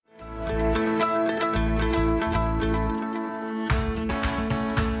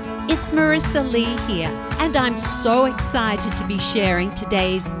it's Marissa Lee here, and I'm so excited to be sharing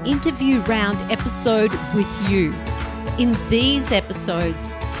today's interview round episode with you. In these episodes,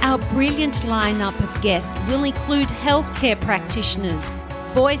 our brilliant lineup of guests will include healthcare practitioners,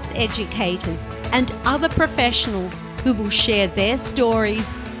 voice educators, and other professionals who will share their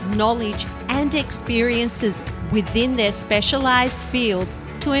stories, knowledge, and experiences within their specialized fields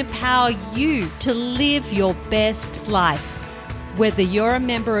to empower you to live your best life. Whether you're a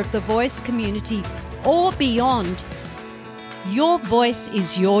member of the voice community or beyond, your voice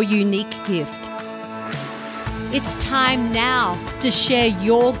is your unique gift. It's time now to share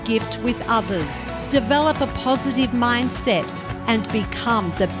your gift with others, develop a positive mindset, and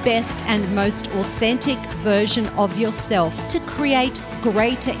become the best and most authentic version of yourself to create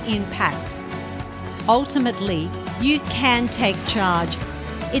greater impact. Ultimately, you can take charge.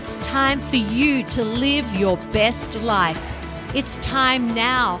 It's time for you to live your best life. It's time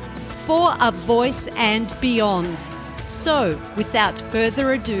now for A Voice and Beyond. So, without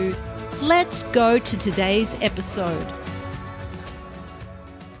further ado, let's go to today's episode.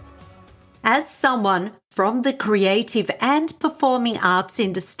 As someone from the creative and performing arts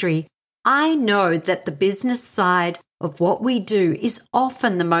industry, I know that the business side of what we do is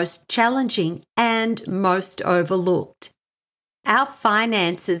often the most challenging and most overlooked. Our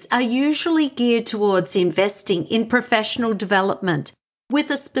finances are usually geared towards investing in professional development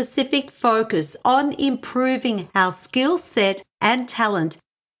with a specific focus on improving our skill set and talent,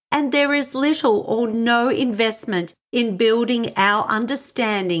 and there is little or no investment in building our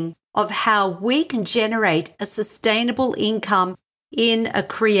understanding of how we can generate a sustainable income in a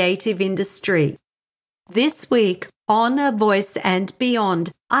creative industry. This week on A Voice and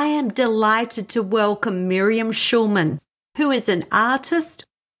Beyond, I am delighted to welcome Miriam Schulman, who is an artist,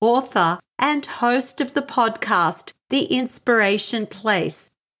 author, and host of the podcast, The Inspiration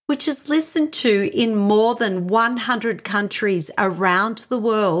Place, which is listened to in more than 100 countries around the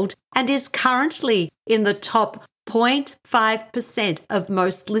world and is currently in the top 0.5% of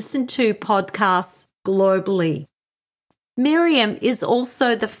most listened to podcasts globally. Miriam is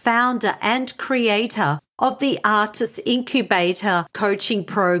also the founder and creator of the Artist Incubator coaching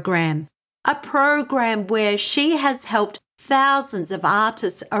program, a program where she has helped thousands of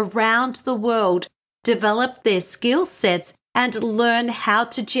artists around the world develop their skill sets and learn how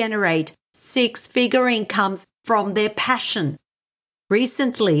to generate six-figure incomes from their passion.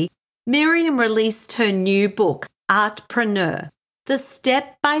 Recently, Miriam released her new book, Artpreneur, the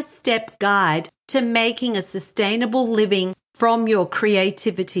step-by-step guide to making a sustainable living from your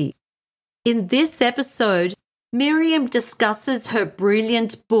creativity. In this episode, Miriam discusses her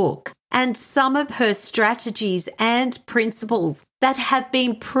brilliant book and some of her strategies and principles that have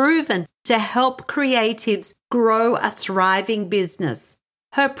been proven to help creatives grow a thriving business,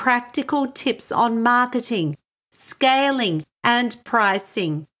 her practical tips on marketing, scaling, and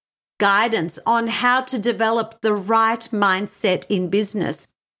pricing, guidance on how to develop the right mindset in business,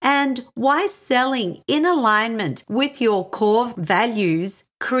 and why selling in alignment with your core values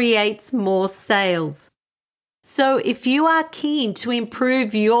creates more sales. So if you are keen to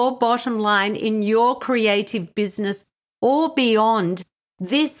improve your bottom line in your creative business or beyond,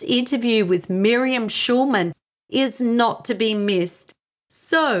 this interview with Miriam Schulman is not to be missed.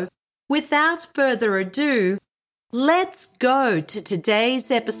 So, without further ado, let's go to today's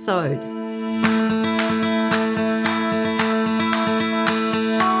episode.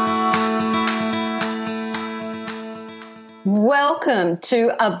 Welcome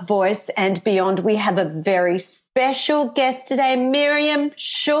to A Voice and Beyond. We have a very special guest today, Miriam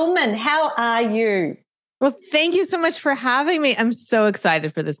Schulman. How are you? Well, thank you so much for having me. I'm so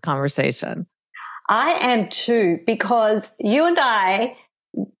excited for this conversation. I am too, because you and I,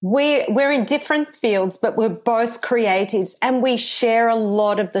 we're in different fields, but we're both creatives and we share a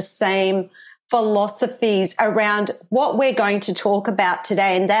lot of the same philosophies around what we're going to talk about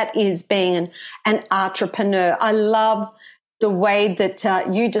today, and that is being an entrepreneur. I love the way that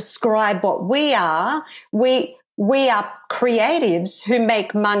you describe what we are. We are creatives who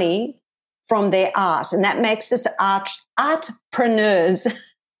make money from their art, and that makes us artpreneurs.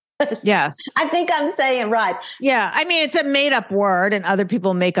 Yes. I think I'm saying it right. Yeah. I mean, it's a made up word and other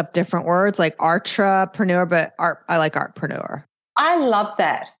people make up different words like artrapreneur, but I like artpreneur. I love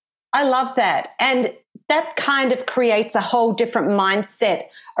that. And that kind of creates a whole different mindset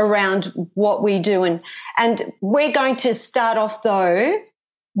around what we do. And we're going to start off, though,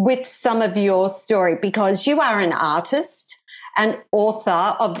 with some of your story, because you are an artist and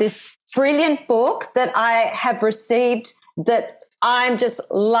author of this brilliant book that I have received that I'm just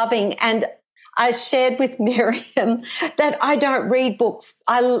loving. And I shared with Miriam that I don't read books.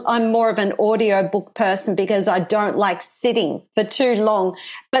 I'm more of an audio book person because I don't like sitting for too long.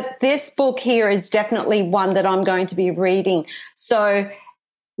 But this book here is definitely one that I'm going to be reading. So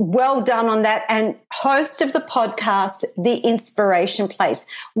well done on that. And host of the podcast, The Inspiration Place,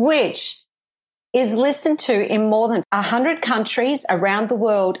 which is listened to in more than 100 countries around the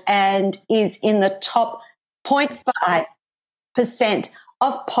world and is in the top 0.5%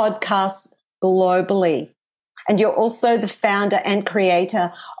 of podcasts globally. And you're also the founder and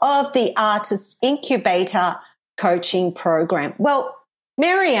creator of the Artist Incubator coaching program. Well,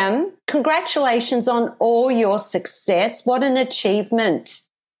 Miriam, congratulations on all your success. What an achievement.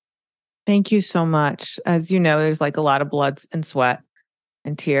 Thank you so much. As you know, there's like a lot of blood and sweat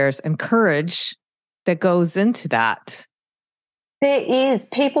and tears and courage that goes into that. There is.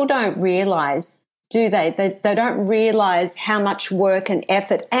 People don't realize, do they? They don't realize how much work and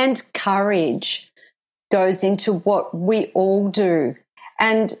effort and courage goes into what we all do.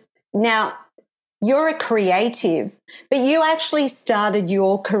 And now you're a creative, but you actually started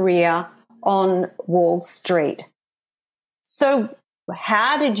your career on Wall Street. So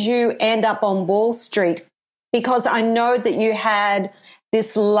how did you end up on Wall Street? Because I know that you had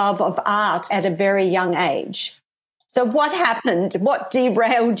this love of art at a very young age. So what happened? What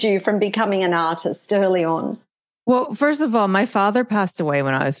derailed you from becoming an artist early on? Well, first of all, my father passed away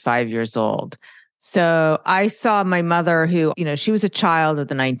when I was 5 years old. So I saw my mother who, she was a child of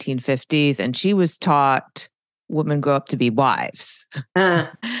the 1950s and she was taught women grow up to be wives.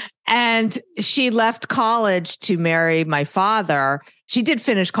 And she left college to marry my father. She did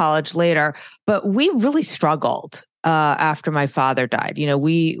finish college later, but we really struggled after my father died.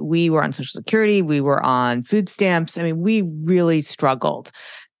 We were on Social Security, we were on food stamps. I mean, we really struggled.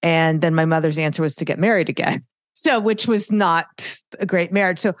 And then my mother's answer was to get married again. So, which was not a great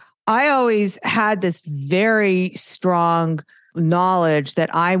marriage. So I always had this very strong knowledge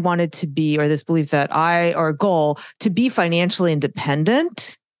that I wanted to be, or this belief that or goal to be financially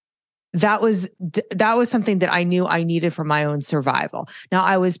independent. That was something that I knew I needed for my own survival. Now,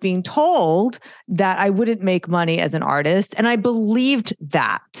 I was being told that I wouldn't make money as an artist, and I believed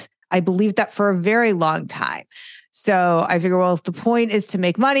that. I believed that for a very long time. So I figured, well, if the point is to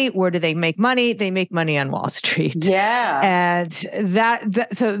make money, where do they make money? They make money on Wall Street. Yeah. And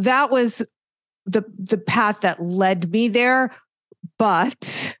so that was the path that led me there.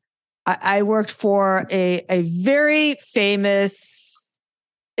 But I worked for a very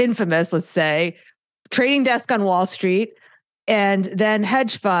infamous, let's say, trading desk on Wall Street, and then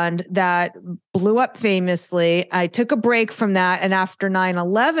hedge fund that blew up famously. I took a break from that. And after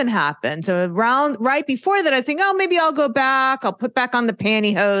 9/11 happened, so right before that, I was thinking, oh, maybe I'll go back. I'll put back on the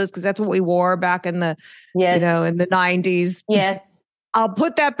pantyhose because that's what we wore back in the, in the 90s. Yes. I'll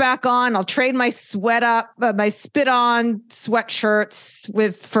put that back on. I'll trade my my spit-on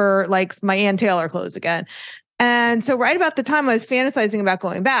sweatshirts for like my Ann Taylor clothes again. And so right about the time I was fantasizing about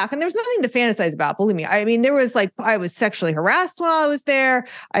going back, and there was nothing to fantasize about, believe me. I mean, there was I was sexually harassed while I was there.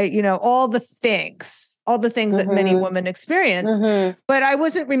 All the things that many women experience, but I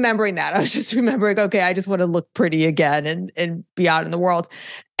wasn't remembering that. I was just remembering, okay, I just want to look pretty again and be out in the world.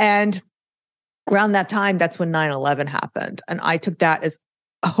 And around that time, that's when 9/11 happened. And I took that as,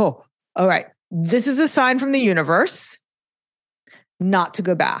 oh, all right, this is a sign from the universe not to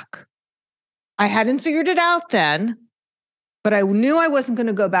go back. I hadn't figured it out then, but I knew I wasn't going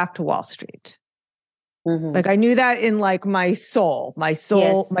to go back to Wall Street. Like I knew that in my soul,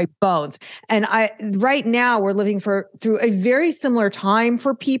 yes. My bones. And right now we're living through a very similar time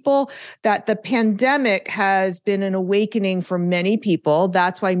for people, that the pandemic has been an awakening for many people.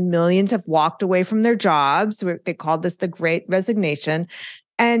 That's why millions have walked away from their jobs. They called this the Great Resignation.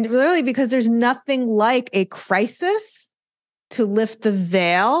 And really because there's nothing like a crisis to lift the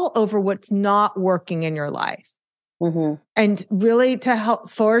veil over what's not working in your life. And really to help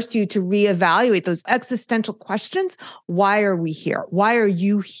force you to reevaluate those existential questions. Why are we here? Why are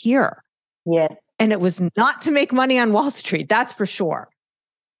you here? Yes. And it was not to make money on Wall Street. That's for sure.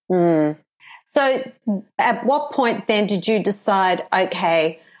 So at what point then did you decide,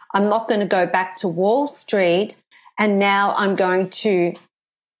 okay, I'm not going to go back to Wall Street, and now I'm going to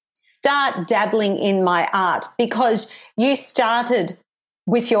start dabbling in my art? Because you started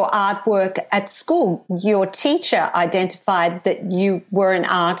with your artwork at school. Your teacher identified that you were an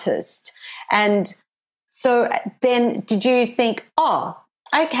artist. And so then did you think, oh,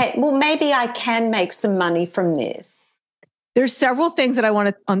 okay, well, maybe I can make some money from this? There's several things that I want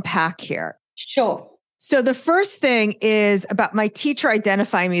to unpack here. Sure. So the first thing is about my teacher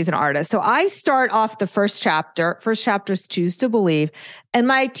identifying me as an artist. So I start off the first chapter is Choose to Believe. And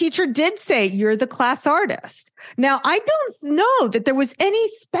my teacher did say, you're the class artist. Now, I don't know that there was any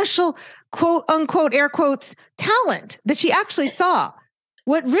special quote unquote, air quotes, talent that she actually saw.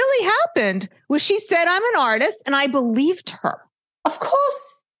 What really happened was she said, I'm an artist, and I believed her. Of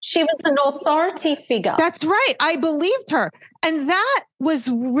course. She was an authority figure. That's right. I believed her. And that was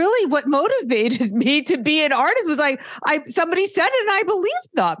really what motivated me to be an artist, was somebody said it and I believed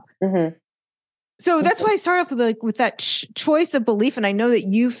them. Mm-hmm. So that's why I started off with that choice of belief. And I know that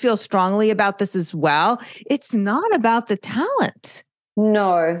you feel strongly about this as well. It's not about the talent.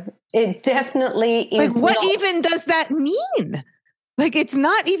 No, it definitely is. Like, what even does that mean? Like, it's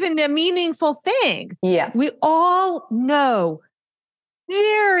not even a meaningful thing. Yeah. We all know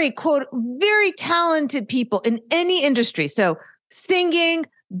very talented people in any industry. So singing,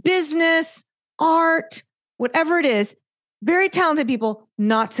 business, art, whatever it is, very talented people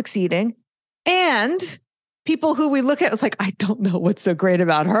not succeeding. And people who we look at, it's like, I don't know what's so great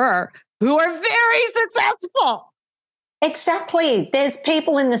about her, who are very successful. Exactly. There's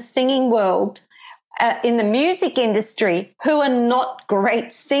people in the singing world, in the music industry, who are not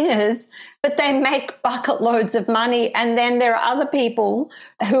great singers, but they make bucket loads of money. And then there are other people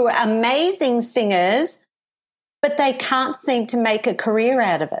who are amazing singers, but they can't seem to make a career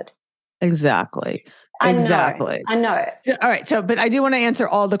out of it. Exactly. I know. So, all right. So, but I do want to answer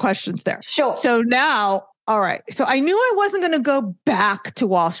all the questions there. Sure. So now, all right. So I knew I wasn't going to go back to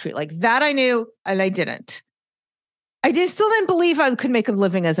Wall Street. Like that I knew, and I didn't. Still didn't believe I could make a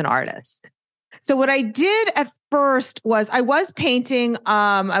living as an artist. So what I did at first was I was painting,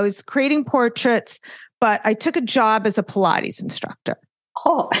 I was creating portraits, but I took a job as a Pilates instructor.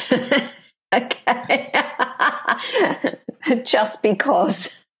 Oh, okay. Just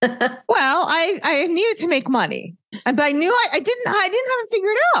because. Well, I needed to make money, but I knew I didn't have it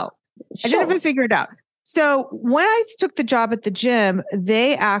figured out. Sure. I didn't have it figured out. So when I took the job at the gym,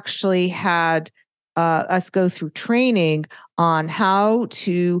 they actually had us go through training on how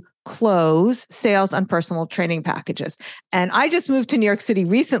to close sales on personal training packages. And I just moved to New York City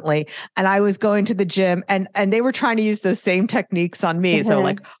recently, and I was going to the gym, and they were trying to use those same techniques on me. Mm-hmm. So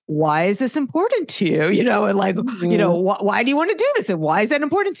like, why is this important to you? And like, mm-hmm. Why do you want to do this? And why is that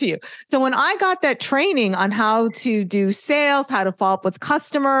important to you? So when I got that training on how to do sales, how to follow up with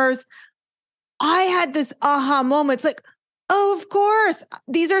customers, I had this aha moment. It's like, oh, of course,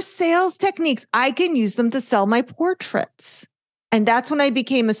 these are sales techniques. I can use them to sell my portraits. And that's when I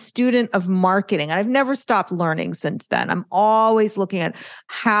became a student of marketing. And I've never stopped learning since then. I'm always looking at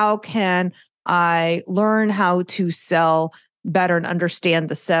how can I learn how to sell better and understand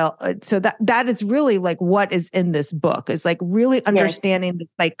the sell. So that is really like what is in this book, is like really understanding the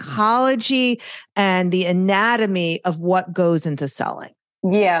psychology and the anatomy of what goes into selling.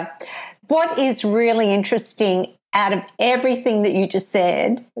 Yeah. What is really interesting out of everything that you just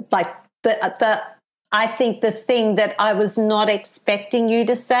said, like I think the thing that I was not expecting you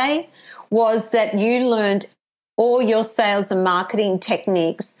to say was that you learned all your sales and marketing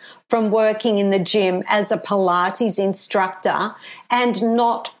techniques from working in the gym as a Pilates instructor and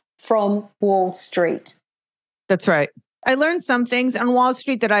not from Wall Street. That's right. I learned some things on Wall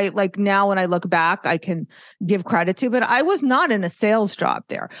Street that I like now when I look back, I can give credit to, but I was not in a sales job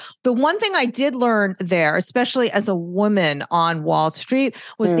there. The one thing I did learn there, especially as a woman on Wall Street,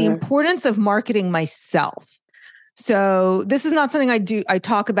 was the importance of marketing myself. So this is not something I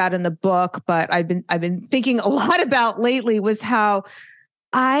talk about in the book, but I've been thinking a lot about lately, was how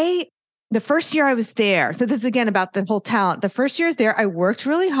the first year I was there. So this is again about the whole talent. The first year I was there, I worked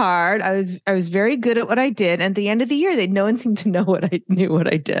really hard. I was very good at what I did. And at the end of the year, no one seemed to know what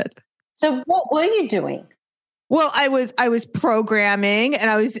I did. So what were you doing? Well, I was programming and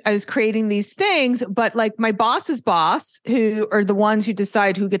I was creating these things, but like my boss's boss, who are the ones who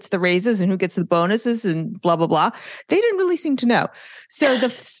decide who gets the raises and who gets the bonuses and blah, blah, blah, they didn't really seem to know. So the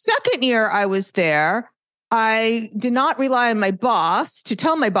second year I was there, I did not rely on my boss to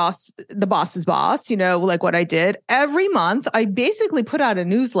tell my boss, the boss's boss, like what I did. Every month, I basically put out a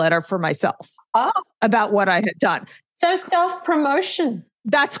newsletter for myself about what I had done. So self-promotion.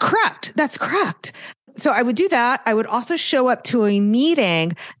 That's correct. So I would do that. I would also show up to a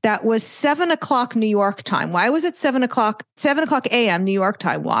meeting that was 7:00 New York time. Why was it 7:00 a.m. New York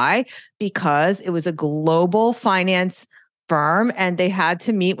time? Why? Because it was a global finance firm and they had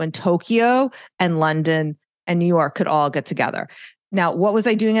to meet when Tokyo and London and New York could all get together. Now, what was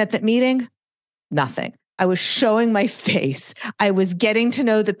I doing at that meeting? Nothing. I was showing my face. I was getting to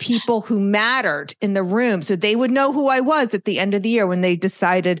know the people who mattered in the room so they would know who I was at the end of the year when they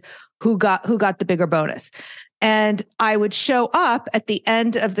decided who got the bigger bonus. And I would show up at the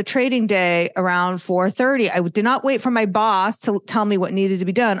end of the trading day around 4:30. I did not wait for my boss to tell me what needed to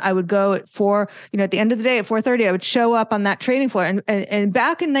be done. I would go at at the end of the day at 4:30, I would show up on that trading floor. And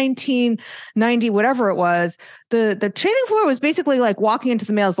back in 1990, whatever it was, the trading floor was basically like walking into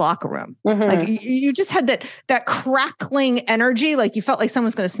the male's locker room. Mm-hmm. Like you just had that crackling energy. Like you felt like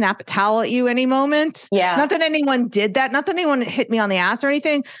someone's going to snap a towel at you any moment. Yeah. Not that anyone did that. Not that anyone hit me on the ass or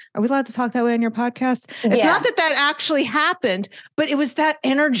anything. Are we allowed to talk that way on your podcast? It's not that actually happened, but it was that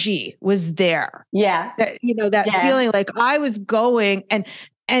energy was there. Yeah. That feeling like I was going and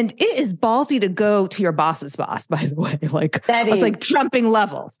it is ballsy to go to your boss's boss, by the way. Like I was like jumping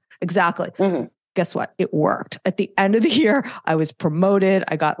levels. Exactly. Mm-hmm. Guess what? It worked. At the end of the year, I was promoted.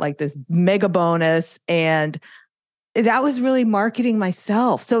 I got like this mega bonus, and that was really marketing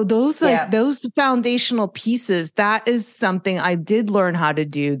myself. So those foundational pieces, that is something I did learn how to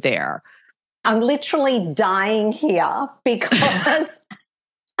do there. I'm literally dying here because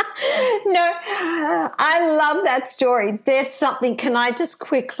no, I love that story. There's something. Can I just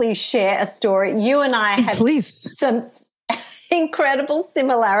quickly share a story? You and I have some incredible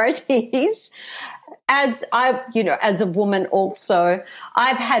similarities. As a woman also,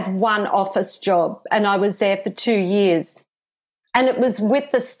 I've had one office job and I was there for 2 years, and it was with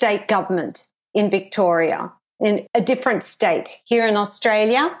the state government in Victoria, in a different state here in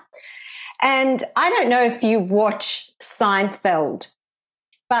Australia. And I don't know if you watch Seinfeld,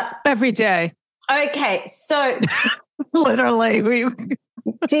 but every day. Okay, so literally,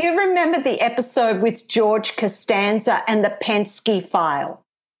 do you remember the episode with George Costanza and the Penske file?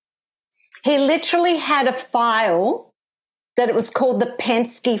 He literally had a file that it was called the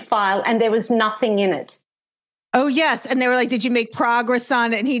Penske file, and there was nothing in it. Oh, yes. And they were like, did you make progress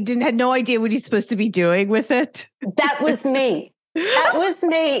on it? And he had no idea what he's supposed to be doing with it. That was me. That was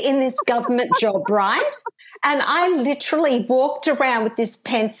me in this government job, right? And I literally walked around with this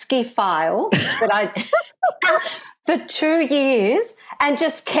Penske file for 2 years and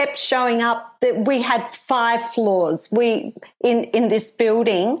just kept showing up. That we had 5 floors in this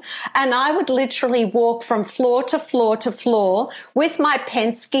building, and I would literally walk from floor to floor to floor with my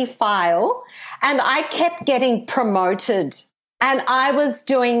Penske file, and I kept getting promoted. And I was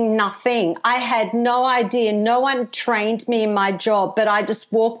doing nothing. I had no idea. No one trained me in my job, but I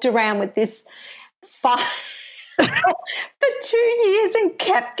just walked around with this file for 2 years and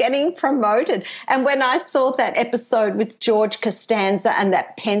kept getting promoted. And when I saw that episode with George Costanza and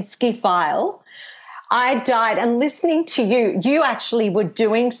that Penske file, I died. And listening to you actually were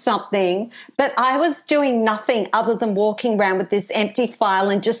doing something, but I was doing nothing other than walking around with this empty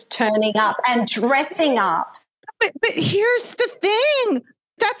file and just turning up and dressing up. But here's the thing.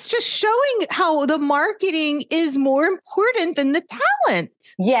 That's just showing how the marketing is more important than the talent.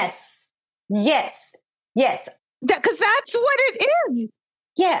 Yes. Because that's what it is.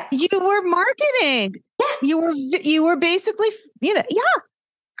 Yeah. You were marketing. Yeah. You were basically, yeah.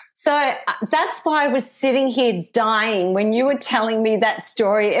 So that's why I was sitting here dying when you were telling me that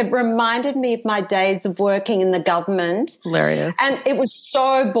story. It reminded me of my days of working in the government. Hilarious. And it was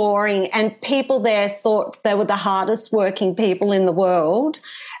so boring. And people there thought they were the hardest working people in the world.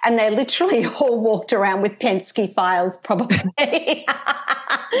 And they literally all walked around with Penske files probably. But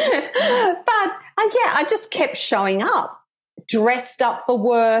I just kept showing up, dressed up for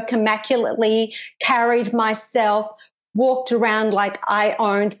work, immaculately, carried myself, walked around like I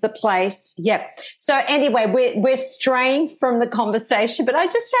owned the place. Yep. So anyway, we're straying from the conversation, but I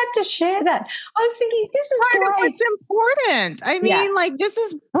just had to share that. I was thinking, this is great. It's important. I mean, like, this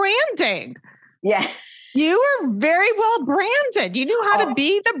is branding. Yeah. You were very well branded. You knew how to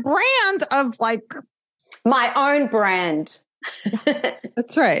be the brand of like my own brand.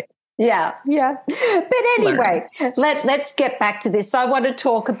 That's right. Yeah. But anyway, let's get back to this. I want to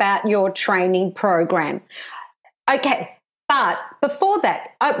talk about your training program. Okay, but before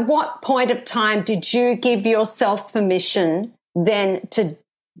that, at what point of time did you give yourself permission then to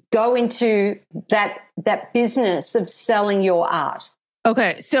go into that business of selling your art?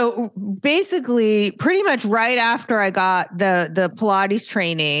 Okay, so basically, pretty much right after I got the Pilates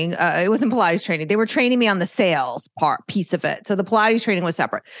training, it wasn't Pilates training. They were training me on the sales piece of it. So the Pilates training was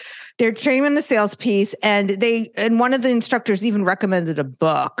separate. They're training me on the sales piece, and one of the instructors even recommended a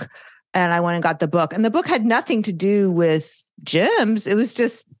book. And I went and got the book. And the book had nothing to do with gyms. It was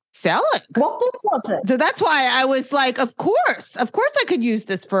just selling. What book was it? So that's why I was like, of course I could use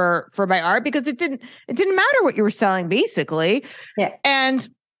this for my art, because it didn't matter what you were selling, basically. Yeah. And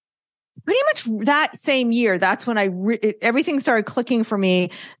pretty much that same year, that's when everything started clicking for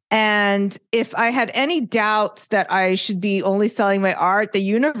me. And if I had any doubts that I should be only selling my art, the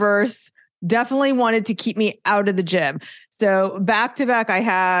universe definitely wanted to keep me out of the gym. So back to back, I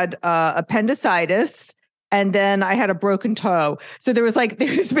had appendicitis. And then I had a broken toe. So there was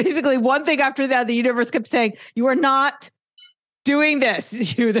basically one thing after that. The universe kept saying, you are not doing this.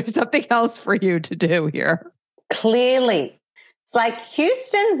 There's something else for you to do here. Clearly. It's like,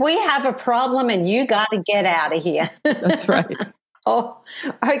 Houston, we have a problem and you got to get out of here. That's right. Oh,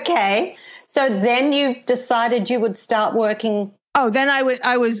 okay. So then you decided you would start working. Oh, then I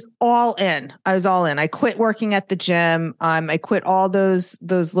was all in. I quit working at the gym. I quit all those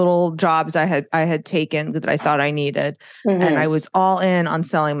little jobs I had taken that I thought I needed. Mm-hmm. And I was all in on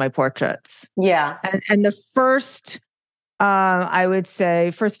selling my portraits. Yeah. And the first, I would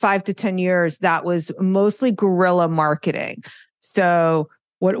say first 5 to 10 years, that was mostly guerrilla marketing. So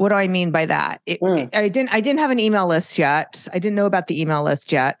what do I mean by that? I didn't have an email list yet. I didn't know about the email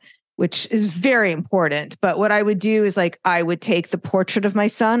list yet, which is very important. But what I would do is I would take the portrait of my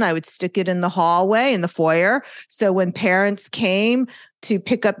son, I would stick it in the hallway, in the foyer. So when parents came to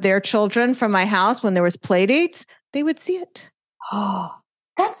pick up their children from my house, when there was play dates, they would see it. Oh,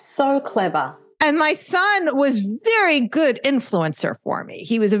 that's so clever. And my son was very good influencer for me.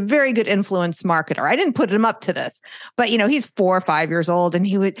 He was a very good influence marketer. I didn't put him up to this, but he's 4 or 5 years old, and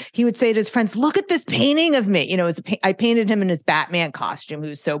he would say to his friends, "Look at this painting of me." I painted him in his Batman costume. He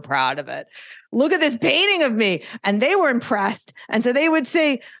was so proud of it. "Look at this painting of me," and they were impressed. And so they would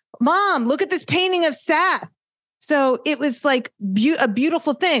say, "Mom, look at this painting of Seth." So it was like a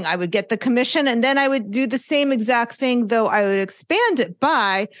beautiful thing. I would get the commission, and then I would do the same exact thing, though I would expand it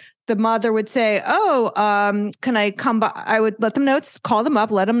by. The mother would say, "Oh, can I come by?" I would let them know, call them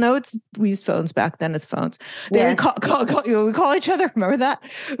up, let them know we used phones back then as phones. They would call, we call each other. Remember that?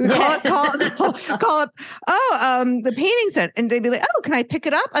 We call up. "Oh, the painting set," and they'd be like, "Oh, can I pick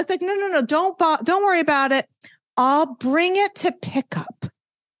it up?" I was like, "No, don't worry about it. I'll bring it to pick up."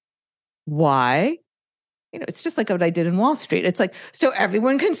 Why? It's just like what I did in Wall Street. It's like, so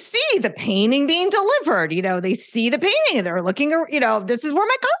everyone can see the painting being delivered. They see the painting and they're looking, this is where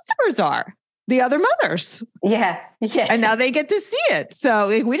my customers are, the other mothers. Yeah. Yeah. And now they get to see it. So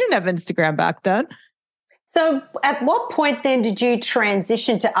we didn't have Instagram back then. So at what point then did you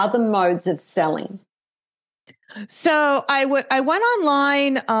transition to other modes of selling? So I went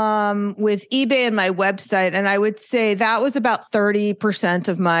online with eBay and my website, and I would say that was about 30%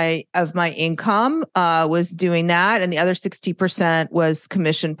 of my income was doing that, and the other 60% was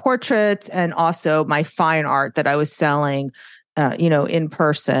commissioned portraits and also my fine art that I was selling, in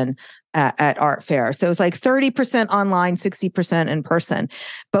person at art fair. So it was like 30% online, 60% in person.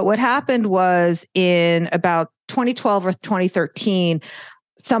 But what happened was in about 2012 or 2013.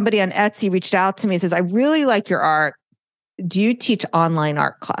 Somebody on Etsy reached out to me and says, "I really like your art. Do you teach online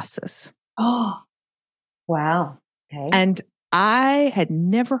art classes?" Oh, wow. Okay. And I had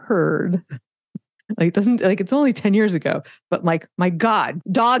never heard, it's only 10 years ago, but my God,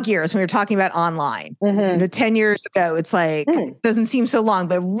 dog years when we were talking about online. Mm-hmm. 10 years ago, it's it doesn't seem so long,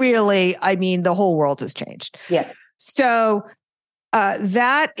 but really, the whole world has changed. Yeah. So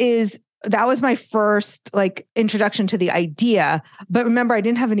that was my first introduction to the idea. But remember, I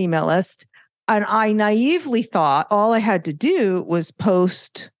didn't have an email list. And I naively thought all I had to do was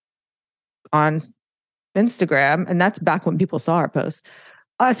post on Instagram. And that's back when people saw our posts.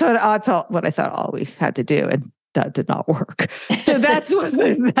 That's what I thought all we had to do. And that did not work. So that's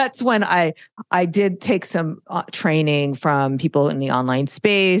when I did take some training from people in the online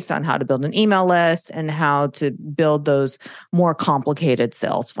space on how to build an email list and how to build those more complicated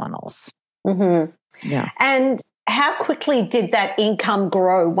sales funnels. Mm-hmm. Yeah. And how quickly did that income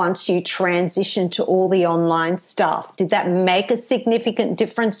grow once you transitioned to all the online stuff? Did that make a significant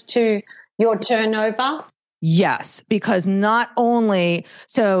difference to your turnover? Yes, because since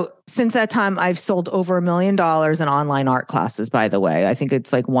that time, I've sold over $1 million in online art classes, by the way. I think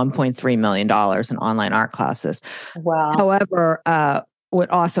it's like $1.3 million in online art classes. Wow. However, what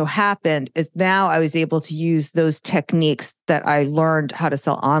also happened is now I was able to use those techniques that I learned how to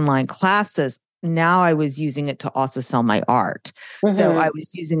sell online classes. Now I was using it to also sell my art. Mm-hmm. So I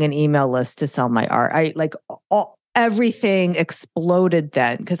was using an email list to sell my art. Everything exploded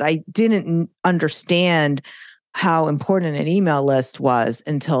then because I didn't understand how important an email list was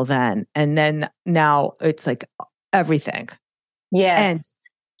until then. And then now it's like everything. Yes.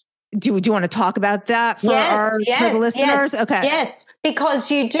 And do you want to talk about that for the listeners? Yes, okay. Yes, because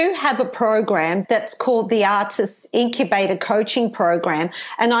you do have a program that's called the Artist Incubator Coaching Program.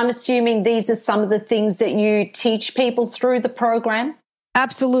 And I'm assuming these are some of the things that you teach people through the program.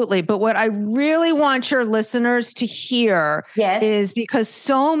 Absolutely. But what I really want your listeners to hear is because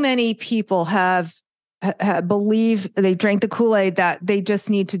so many people have believe they drank the Kool-Aid that they just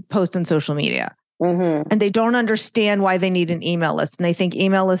need to post on social media. Mm-hmm. And they don't understand why they need an email list. And they think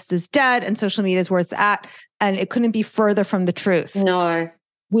email list is dead and social media is where it's at. And it couldn't be further from the truth.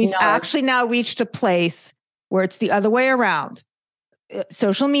 We've actually now reached a place where it's the other way around.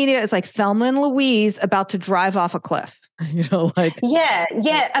 Social media is like Thelma and Louise about to drive off a cliff. Yeah.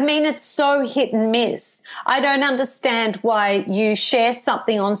 I mean, it's so hit and miss. I don't understand why you share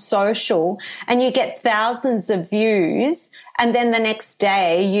something on social and you get thousands of views and then the next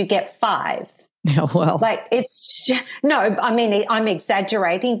day you get 5. Yeah, well, I mean, I'm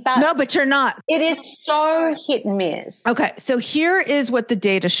exaggerating, but no, but you're not. It is so hit and miss. Okay. So here is what the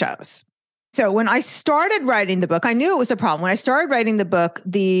data shows. So when I started writing the book, I knew it was a problem. When I started writing the book,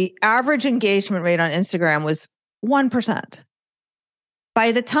 the average engagement rate on Instagram was 1%.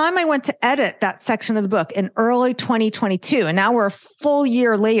 By the time I went to edit that section of the book in early 2022, and now we're a full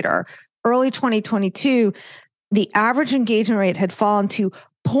year later, early 2022, the average engagement rate had fallen to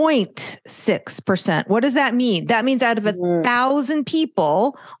 0.6%. What does that mean? That means out of 1,000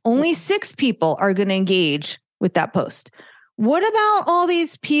 people, only 6 people are going to engage with that post. What about all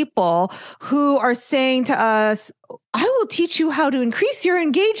these people who are saying to us, I will teach you how to increase your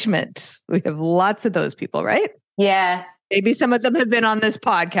engagement? We have lots of those people, right? Yeah. Maybe some of them have been on this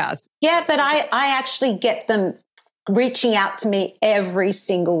podcast. Yeah, but I actually get them reaching out to me every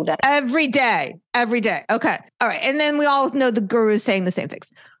single day. Every day. Okay. All right. And then we all know the gurus saying the same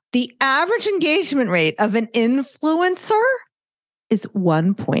things. The average engagement rate of an influencer is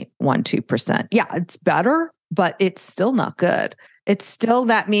 1.12%. Yeah, it's better, but it's still not good. It's still,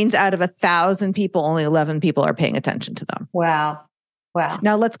 that means out of 1,000 people, only 11 people are paying attention to them. Wow.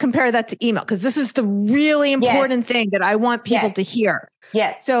 Now let's compare that to email, because this is the really important thing that I want people to hear.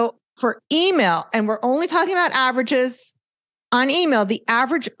 Yes. So for email, and we're only talking about averages on email, the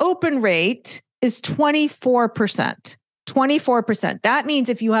average open rate is 24%. 24%. That means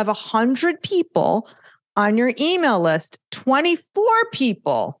if you have 100 people on your email list, 24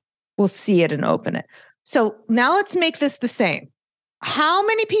 people will see it and open it. So now let's make this the same. How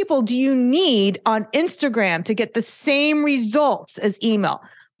many people do you need on Instagram to get the same results as email?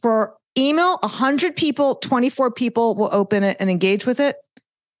 For email, 100 people, 24 people will open it and engage with it.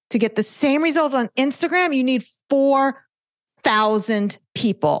 To get the same result on Instagram, you need 4,000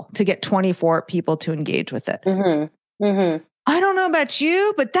 people to get 24 people to engage with it. Mm-hmm. Mm-hmm. I don't know about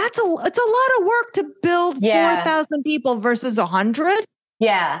you, but it's a lot of work to build 4,000 people versus 100.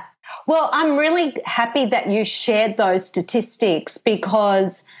 Yeah. Well, I'm really happy that you shared those statistics,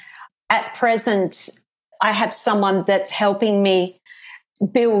 because at present I have someone that's helping me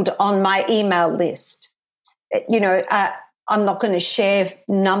build on my email list. I'm not going to share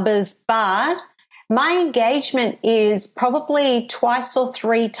numbers, but my engagement is probably 2 or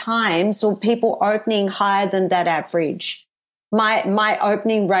 3 times, or people opening higher than that average. My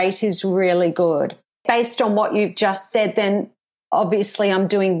opening rate is really good. Based on what you've just said, then obviously I'm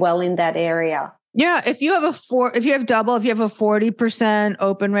doing well in that area. Yeah, if you have a 40%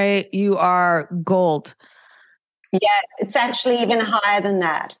 open rate, you are gold. Yeah, it's actually even higher than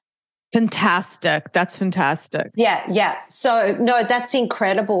that. Fantastic. That's fantastic. Yeah. So, no, that's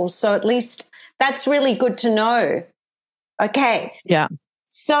incredible. So at least that's really good to know. Okay. Yeah.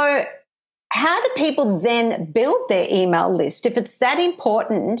 So how do people then build their email list? If it's that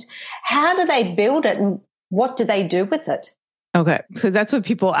important, how do they build it and what do they do with it? Okay, because that's what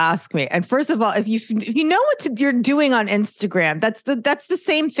people ask me. And first of all, if you know what you're doing on Instagram, that's the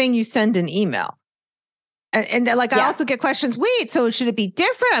same thing you send an email. And I also get questions. Wait, so should it be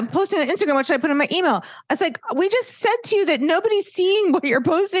different? I'm posting on Instagram. What should I put in my email? I was like, we just said to you that nobody's seeing what you're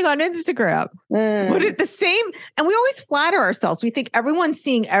posting on Instagram. Put it the same. And we always flatter ourselves. We think everyone's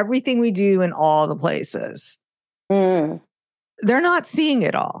seeing everything we do in all the places. They're not seeing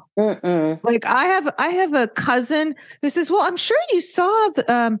it all. Like I have a cousin who says, well, I'm sure you saw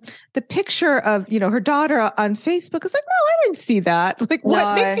the picture of, her daughter on Facebook. I was like, no, I didn't see that. Like,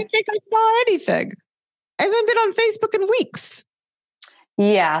 what makes you think I saw anything? I haven't been on Facebook in weeks.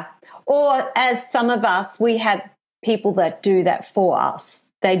 Yeah. Or as some of us, we have people that do that for us.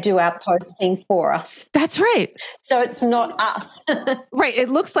 They do our posting for us. That's right. So it's not us. Right. It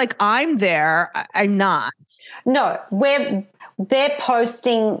looks like I'm there. I'm not. No, they're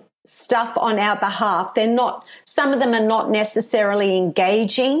posting stuff on our behalf. Some of them are not necessarily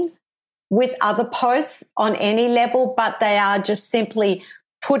engaging with other posts on any level, but they are just simply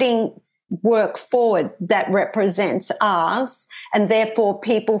putting work forward that represents ours, and therefore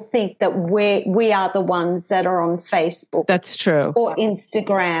people think that we are the ones that are on Facebook. That's true. Or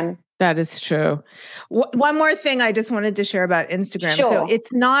Instagram. That is true. One more thing I just wanted to share about Instagram. Sure. So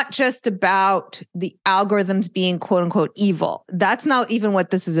it's not just about the algorithms being quote unquote evil. That's not even what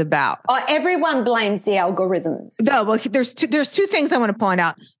this is about. Oh, everyone blames the algorithms. No, well, there's two things I want to point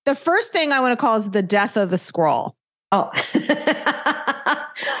out. The first thing I want to call is the death of the scroll. Oh.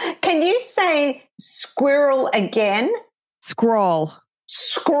 Can you say squirrel again? Scroll.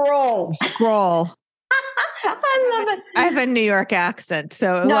 Scroll. I love it. I have a New York accent,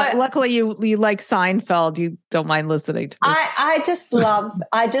 so luckily you like Seinfeld. You don't mind listening to me. I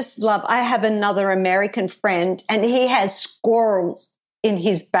have another American friend, and he has squirrels in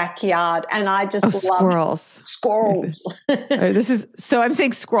his backyard, and I just love squirrels. So I'm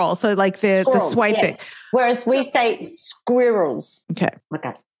saying scroll. So like the swiping, whereas we say squirrels. Okay.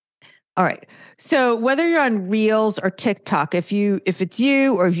 All right. So whether you're on Reels or TikTok, if it's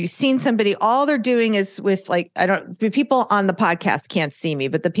you or if you've seen somebody, all they're doing is with the people on the podcast can't see me,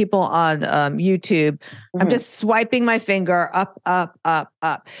 but the people on YouTube, I'm just swiping my finger up, up, up,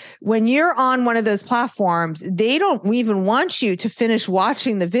 up. When you're on one of those platforms, they don't even want you to finish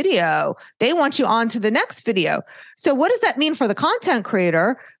watching the video. They want you on to the next video. So what does that mean for the content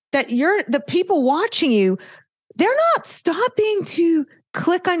creator? That the people watching you, they're not stopping to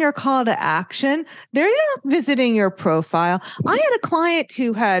click on your call to action. They're not visiting your profile. I had a client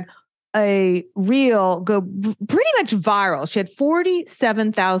who had a reel go pretty much viral. She had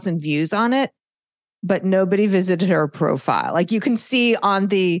 47,000 views on it, but nobody visited her profile. Like you can see on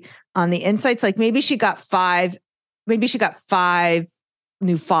the insights, like maybe she got five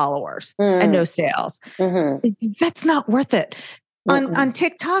new followers and no sales. That's not worth it. On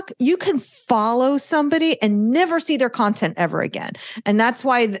TikTok, you can follow somebody and never see their content ever again. And that's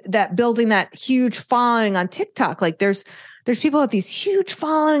why that building that huge following on TikTok, like there's people with these huge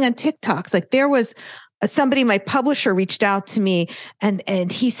following on TikToks. Like there was somebody, my publisher reached out to me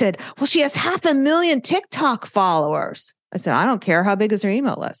and he said, well, she has 500,000 TikTok followers. I said, I don't care. How big is her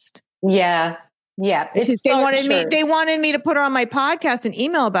email list? Yeah. They wanted me to put her on my podcast and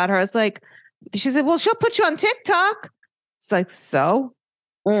email about her. I was like, she said, well, she'll put you on TikTok. It's like, so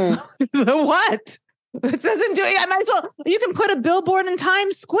what? This doesn't do it. I might as well, you can put a billboard in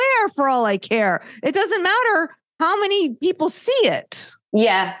Times Square for all I care. It doesn't matter how many people see it.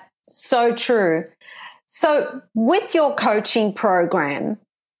 Yeah, so true. So with your coaching program,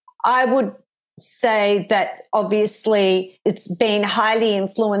 I would say that obviously it's been highly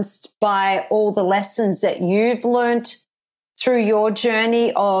influenced by all the lessons that you've learned through your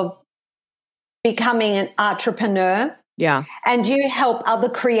journey of becoming an entrepreneur. Yeah. And you help other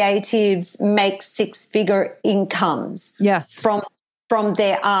creatives make six-figure incomes. Yes. From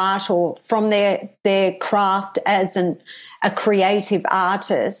their art or from their craft as a creative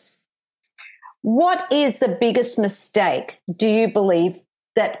artist. What is the biggest mistake, do you believe,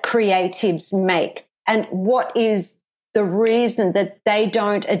 that creatives make? And what is the reason that they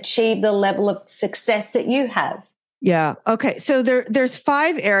don't achieve the level of success that you have? Yeah. Okay. So there's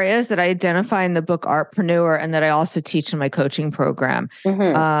 5 areas that I identify in the book Artpreneur and that I also teach in my coaching program.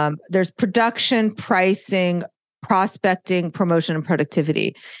 There's production, pricing, prospecting, promotion, and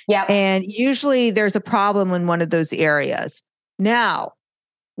productivity. Yeah. And usually there's a problem in one of those areas. Now,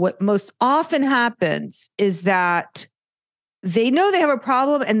 what most often happens is that they know they have a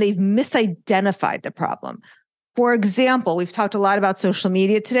problem and they've misidentified the problem. For example, we've talked a lot about social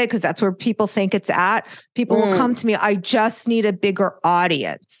media today because that's where people think it's at. People will come to me, I just need a bigger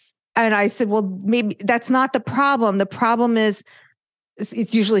audience. And I said, well, maybe that's not the problem. The problem is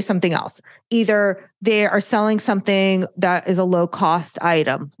it's usually something else. Either they are selling something that is a low cost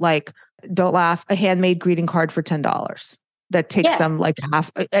item, like, don't laugh, a handmade greeting card for $10 that takes them like half.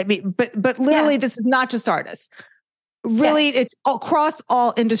 I mean, but literally this is not just artists. Really, it's across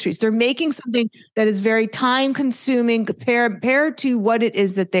all industries. They're making something that is very time consuming compared to what it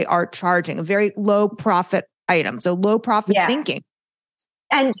is that they are charging, a very low profit item. So low profit thinking.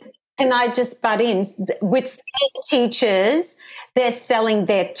 And can I just butt in? With teachers, they're selling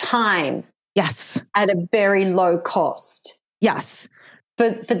their time. Yes. At a very low cost. Yes. For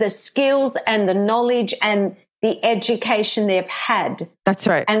the skills and the knowledge and the education they've had. That's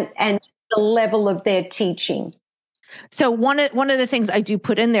right. And the level of their teaching. So one of the things I do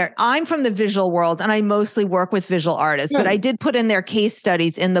put in there, I'm from the visual world and I mostly work with visual artists, but I did put in their case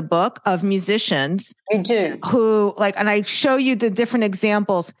studies in the book of musicians who and I show you the different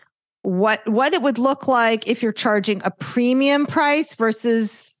examples, what it would look like if you're charging a premium price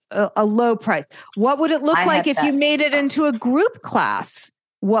versus a low price. What would it look like if you made it into a group class?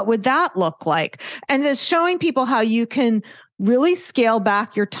 what would that look like? And then showing people how you can really scale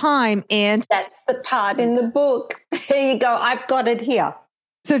back your time. And that's the part in the book. Here you go. I've got it here.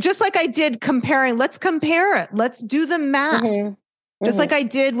 So just like I did comparing, let's compare it. Let's do the math. Mm-hmm. Just like I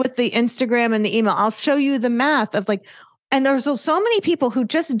did with the Instagram and the email. I'll show you the math of like, and there's so many people who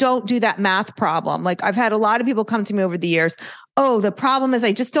just don't do that math problem. Like I've had a lot of people come to me over the years. Oh, the problem is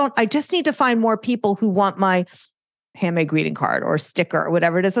I just need to find more people who want my handmade greeting card or sticker or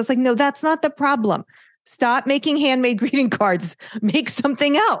whatever it is. I was like, no, that's not the problem. Stop making handmade greeting cards. Make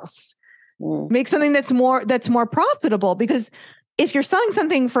something else. Make something that's more profitable, because if you're selling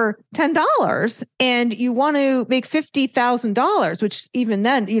something for $10 and you want to make $50,000, which even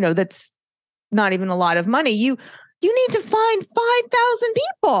then, that's not even a lot of money, you need to find 5,000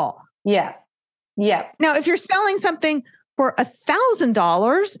 people. Yeah. Yeah. Now, if you're selling something for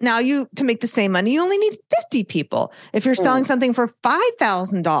 $1,000, now to make the same money, you only need 50 people. If you're selling something for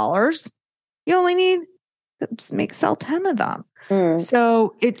 $5,000, you only need sell 10 of them.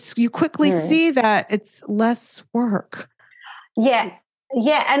 So you quickly see that it's less work. Yeah.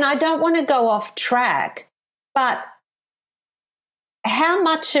 Yeah. And I don't want to go off track, but how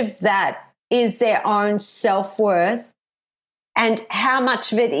much of that is their own self-worth, and how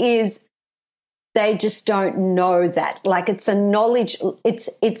much of it is they just don't know that? Like it's a knowledge, it's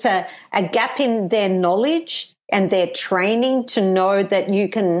a gap in their knowledge and their training to know that you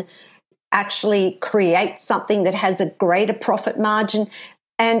can actually create something that has a greater profit margin,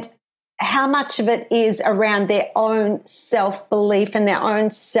 and how much of it is around their own self-belief and their own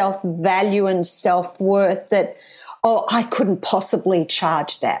self-value and self-worth that, oh, I couldn't possibly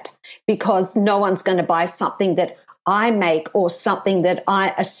charge that because no one's going to buy something that I make or something that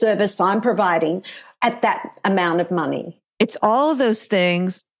a service I'm providing at that amount of money. It's all of those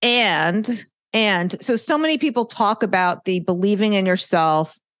things. And so many people talk about the believing in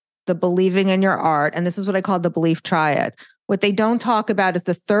yourself, the believing in your art. And this is what I call the belief triad. What they don't talk about is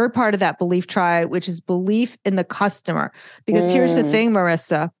the third part of that belief triad, which is belief in the customer. Because here's the thing,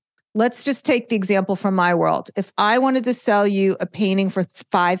 Marissa. Let's just take the example from my world. If I wanted to sell you a painting for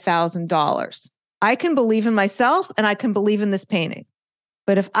 $5,000, I can believe in myself and I can believe in this painting.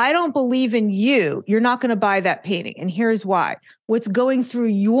 But if I don't believe in you, you're not going to buy that painting. And here's why. What's going through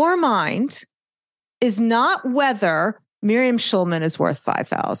your mind is not whether Miriam Schulman is worth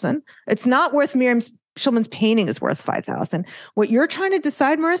 $5,000. It's not worth Schulman's painting is worth $5,000. What you're trying to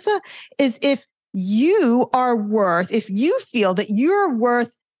decide, Marissa, is if you feel that you're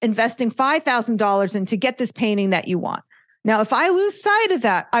worth investing $5,000 in to get this painting that you want. Now, if I lose sight of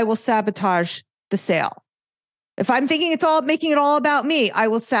that, I will sabotage the sale. If I'm thinking making it all about me, I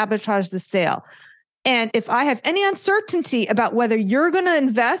will sabotage the sale. And if I have any uncertainty about whether you're going to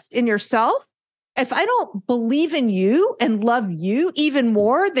invest in yourself, if I don't believe in you and love you even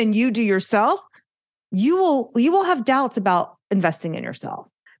more than you do yourself, you will have doubts about investing in yourself.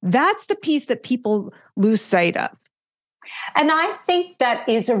 That's the piece that people lose sight of. And I think that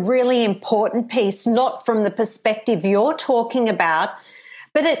is a really important piece, not from the perspective you're talking about,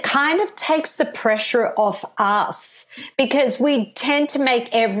 but it kind of takes the pressure off us, because we tend to make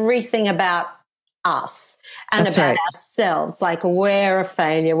everything about us and That's about right. ourselves, like we're a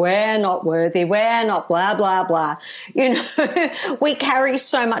failure, we're not worthy, we're not blah, blah, blah. We carry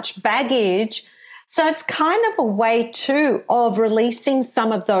so much baggage. So it's kind of a way too of releasing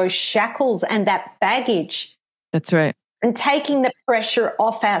some of those shackles and that baggage. That's right. And taking the pressure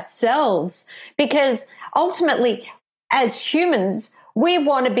off ourselves, because ultimately as humans, we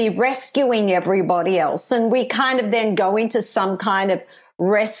want to be rescuing everybody else. And we kind of then go into some kind of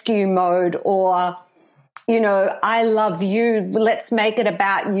rescue mode, or, I love you, let's make it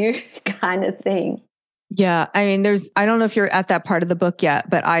about you kind of thing. Yeah. I mean, I don't know if you're at that part of the book yet,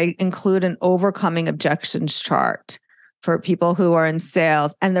 but I include an overcoming objections chart for people who are in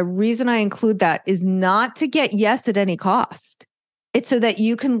sales. And the reason I include that is not to get yes at any cost. It's so that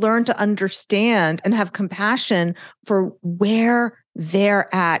you can learn to understand and have compassion for where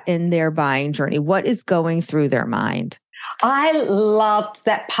they're at in their buying journey, what is going through their mind. I loved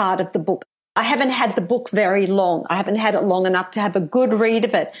that part of the book. I haven't had the book very long. I haven't had it long enough to have a good read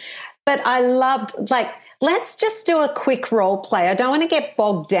of it. But I loved, let's just do a quick role play. I don't want to get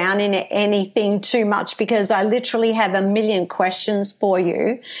bogged down in anything too much, because I literally have a million questions for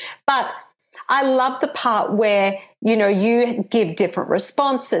you. But I love the part where, you give different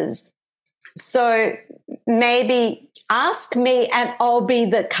responses. So maybe ask me and I'll be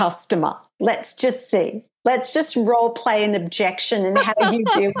the customer. Let's just see. Let's just role play an objection and how you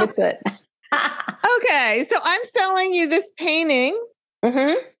deal with it. Okay. So I'm selling you this painting.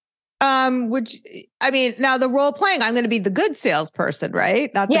 Mm-hmm. Now the role playing, I'm going to be the good salesperson,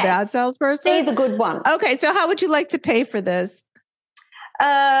 right? Not the bad salesperson. Be the good one. Okay. So how would you like to pay for this?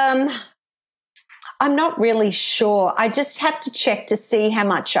 I'm not really sure. I just have to check to see how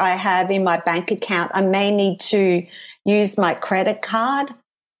much I have in my bank account. I may need to use my credit card.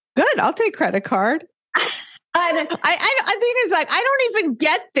 Good. I'll take credit card. I think it's like, I don't even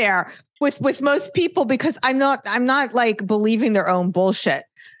get there with most people because I'm not like believing their own bullshit.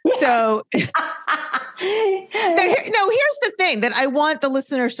 So here's the thing that I want the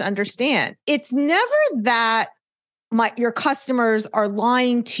listeners to understand. It's never that your customers are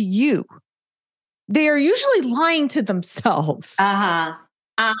lying to you. They are usually lying to themselves. And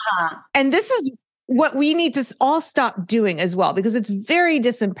this is what we need to all stop doing as well, because it's very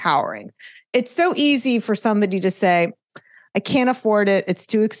disempowering. It's so easy for somebody to say, I can't afford it. It's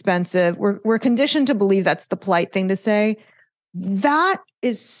too expensive. We're conditioned to believe that's the polite thing to say. That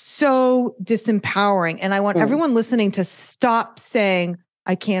is so disempowering. And I want everyone listening to stop saying,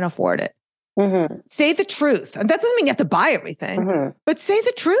 I can't afford it. Mm-hmm. Say the truth. And that doesn't mean you have to buy everything, but say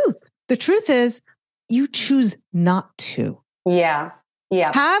the truth. The truth is you choose not to. Yeah.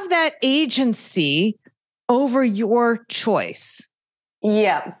 Yeah. Have that agency over your choice.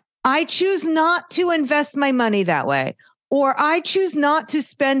 Yeah. I choose not to invest my money that way. Or I choose not to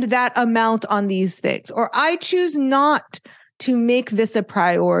spend that amount on these things. Or I choose not to make this a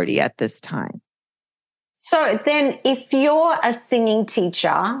priority at this time. So then if you're a singing teacher,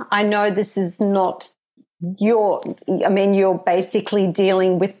 I know this is not you're basically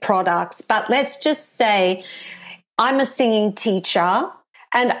dealing with products, but let's just say I'm a singing teacher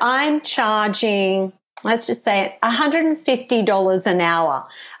and I'm charging, let's just say $150 an hour.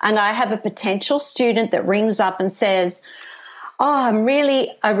 And I have a potential student that rings up and says, I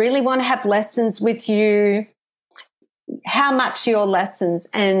really want to have lessons with you. How much are your lessons?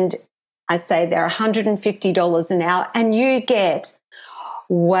 And I say they're $150 an hour, and you get,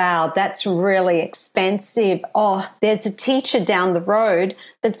 wow, that's really expensive. Oh, there's a teacher down the road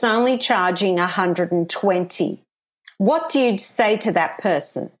that's only charging $120. What do you say to that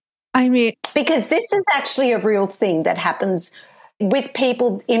person? Because this is actually a real thing that happens with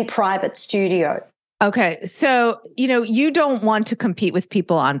people in private studio. Okay. So, you don't want to compete with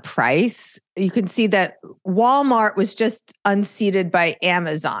people on price. You can see that Walmart was just unseated by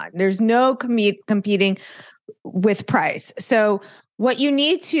Amazon. There's no competing with price. So what you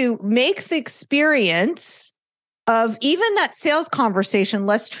need to make the experience of even that sales conversation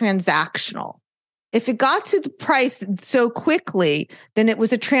less transactional. If it got to the price so quickly, then it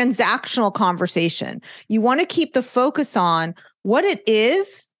was a transactional conversation. You want to keep the focus on what it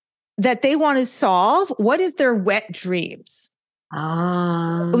is that they want to solve. What is their wet dreams?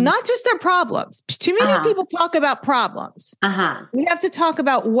 Not just their problems. Too many people talk about problems. We have to talk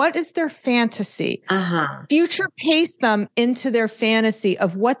about what is their fantasy. Future pace them into their fantasy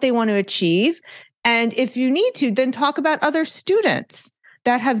of what they want to achieve. And if you need to, then talk about other students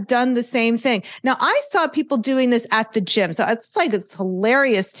that have done the same thing. Now, I saw people doing this at the gym. So it's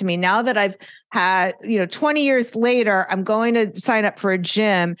hilarious to me now that I've had, 20 years later, I'm going to sign up for a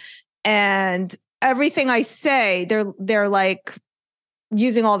gym. And everything I say, they're like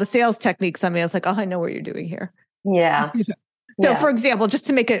using all the sales techniques on me. I was like, oh, I know what you're doing here. Yeah. So for example, just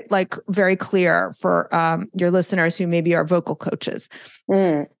to make it like very clear for your listeners who maybe are vocal coaches.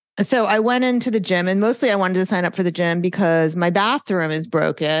 So I went into the gym, and mostly I wanted to sign up for the gym because my bathroom is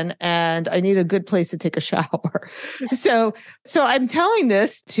broken and I need a good place to take a shower. So I'm telling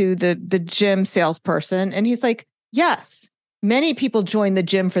this to the gym salesperson, and he's like, yes. Many people join the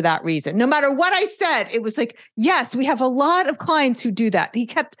gym for that reason. No matter what I said, it was like, yes, we have a lot of clients who do that. He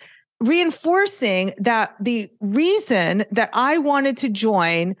kept reinforcing that the reason that I wanted to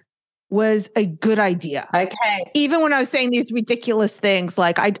join was a good idea. Okay. Even when I was saying these ridiculous things,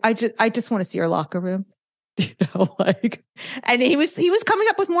 like I just want to see your locker room. And he was coming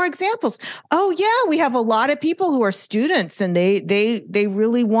up with more examples. Oh yeah, we have a lot of people who are students and they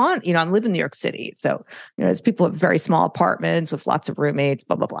really want, I live in New York City. So, there's people with very small apartments with lots of roommates,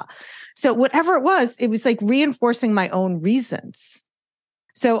 blah, blah, blah. So whatever it was like reinforcing my own reasons.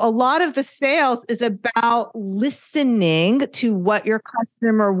 So a lot of the sales is about listening to what your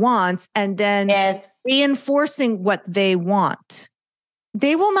customer wants and then reinforcing what they want.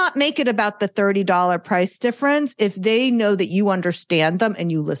 They will not make it about the $30 price difference if they know that you understand them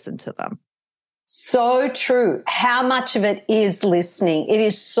and you listen to them. So true. How much of it is listening? It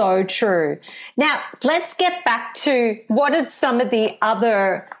is so true. Now, let's get back to what are some of the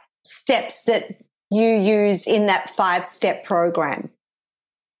other steps that you use in that 5-step program?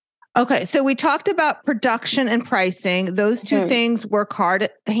 Okay, so we talked about production and pricing. Those two things work hard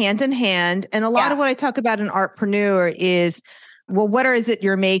hand in hand. And a lot of what I talk about in Artpreneur is, well, what is it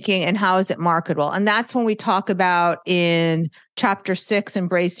you're making and how is it marketable? And that's when we talk about in chapter 6,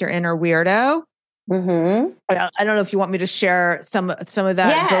 Embrace Your Inner Weirdo. I don't know if you want me to share some of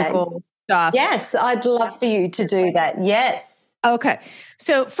that vocal stuff. Yes, I'd love for you to do that. Yes. Okay.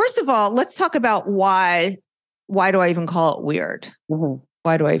 So first of all, let's talk about why do I even call it weird?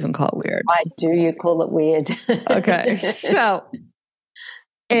 Why do I even call it weird? Why do you call it weird? Okay. So,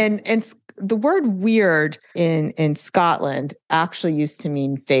 and the word weird in Scotland actually used to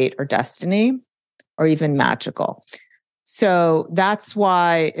mean fate or destiny or even magical. So that's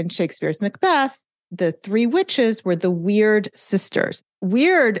why in Shakespeare's Macbeth, the 3 witches were the weird sisters.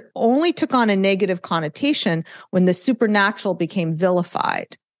 Weird only took on a negative connotation when the supernatural became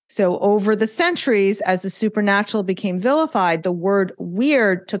vilified. So over the centuries, as the supernatural became vilified, the word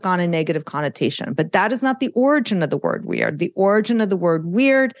weird took on a negative connotation. But that is not the origin of the word weird. The origin of the word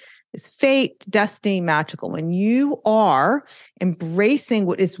weird is fate, destiny, magical. When you are embracing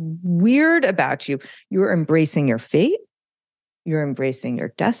what is weird about you, you're embracing your fate, you're embracing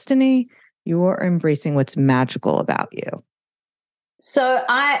your destiny, you're embracing what's magical about you. So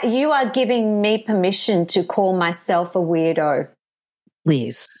you are giving me permission to call myself a weirdo.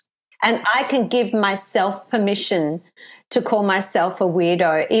 Please. And I can give myself permission to call myself a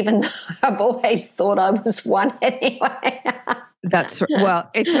weirdo, even though I've always thought I was one anyway. Well,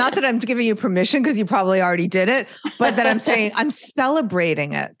 it's not that I'm giving you permission because you probably already did it, but that I'm saying I'm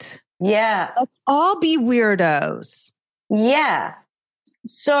celebrating it. Yeah. Let's all be weirdos. Yeah.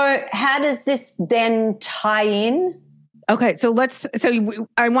 So how does this then tie in? Okay, so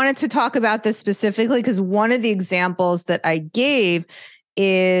I wanted to talk about this specifically because one of the examples that I gave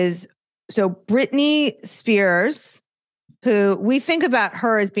is, so Britney Spears, who we think about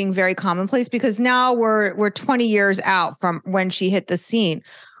her as being very commonplace because now we're 20 years out from when she hit the scene.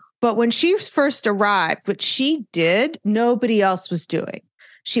 But when she first arrived, what she did, nobody else was doing.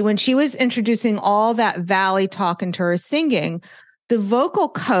 When she was introducing all that valley talk into her singing, the vocal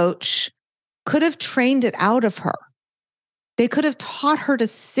coach could have trained it out of her. They could have taught her to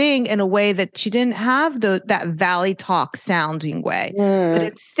sing in a way that she didn't have that valley talk sounding way. But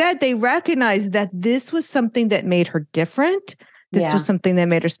instead, they recognized that this was something that made her different. This was something that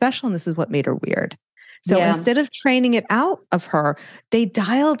made her special, and this is what made her weird. So instead of training it out of her, they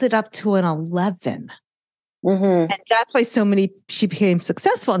dialed it up to an 11. And that's why she became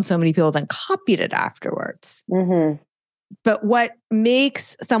successful, and so many people then copied it afterwards. But what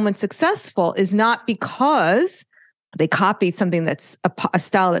makes someone successful is not because they copied something that's a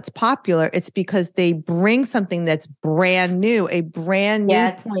style that's popular. It's because they bring something that's brand new, a brand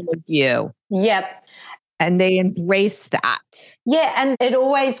new point of view. Yep. And they embrace that. Yeah. And it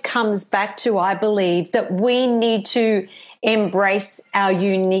always comes back to, I believe, that we need to embrace our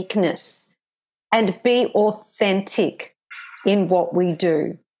uniqueness and be authentic in what we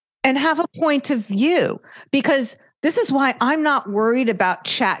do. And have a point of view. Because this is why I'm not worried about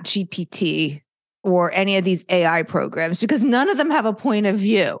ChatGPT or any of these AI programs, because none of them have a point of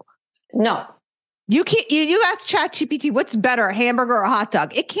view. No. You can't, you ask ChatGPT, what's better, a hamburger or a hot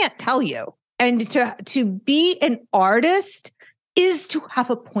dog? It can't tell you. And to be an artist is to have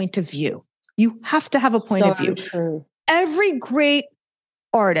a point of view. You have to have a point of view. True. Every great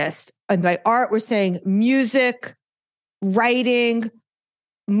artist, and by art, we're saying music, writing,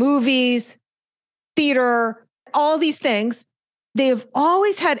 movies, theater, all these things, they have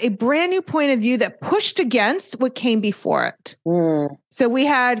always had a brand new point of view that pushed against what came before it. So we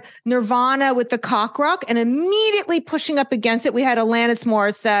had Nirvana with the cock rock, and immediately pushing up against it, we had Alanis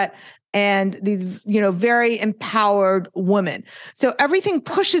Morissette and these, very empowered women. So everything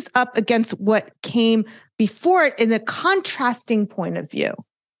pushes up against what came before it in a contrasting point of view.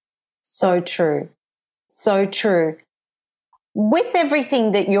 So true. So true. With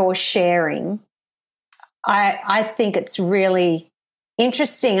everything that you're sharing, I think it's really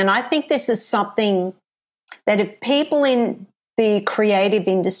interesting. And I think this is something that if people in the creative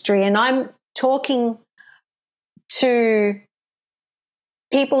industry, and I'm talking to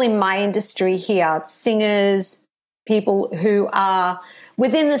people in my industry here, singers, people who are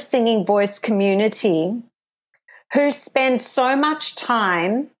within the singing voice community, who spend so much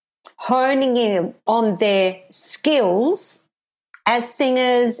time honing in on their skills as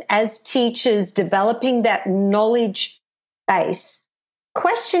singers, as teachers, developing that knowledge base.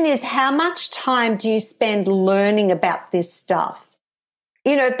 Question is, how much time do you spend learning about this stuff?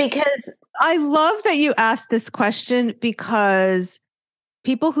 Because I love that you asked this question, because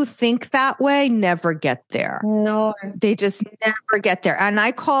people who think that way never get there. No. They just never get there. And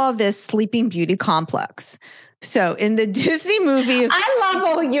I call this Sleeping Beauty complex. So in the Disney movie, I love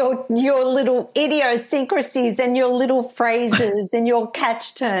all your little idiosyncrasies and your little phrases and your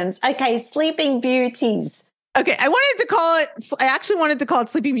catch terms. Okay, Sleeping Beauties. Okay, I actually wanted to call it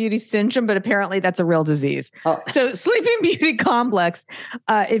Sleeping Beauty syndrome, but apparently that's a real disease. Oh. So Sleeping Beauty complex,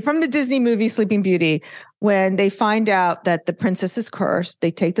 from the Disney movie Sleeping Beauty, when they find out that the princess is cursed,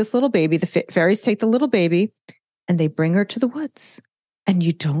 they take this little baby, the fairies take the little baby, and they bring her to the woods. And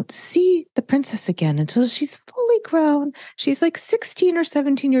you don't see the princess again until she's fully grown. She's like 16 or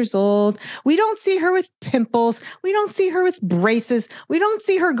 17 years old. We don't see her with pimples. We don't see her with braces. We don't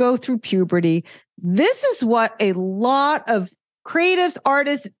see her go through puberty. This is what a lot of creatives,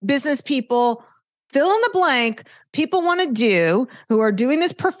 artists, business people, fill in the blank, people want to do who are doing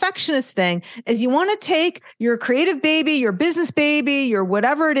this perfectionist thing is you want to take your creative baby, your business baby, your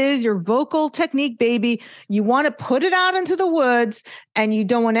whatever it is, your vocal technique baby, you want to put it out into the woods and you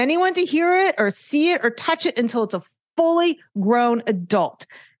don't want anyone to hear it or see it or touch it until it's a fully grown adult.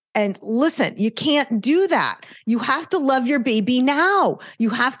 And listen, you can't do that. You have to love your baby now. You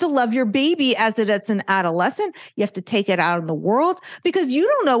have to love your baby as it's an adolescent. You have to take it out in the world because you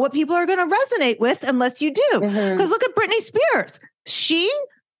don't know what people are going to resonate with unless you do. Because look at Britney Spears. She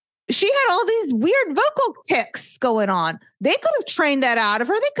had all these weird vocal tics going on. They could have trained that out of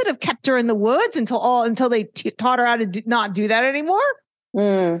her. They could have kept her in the woods until they taught her how to not do that anymore.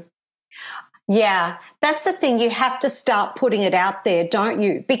 Mm. Yeah, that's the thing. You have to start putting it out there, don't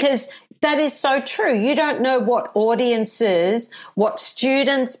you? Because that is so true. You don't know what audiences, what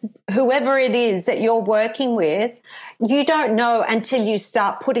students, whoever it is that you're working with, you don't know until you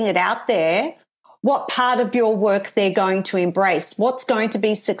start putting it out there what part of your work they're going to embrace, what's going to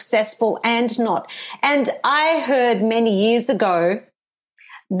be successful and not. And I heard many years ago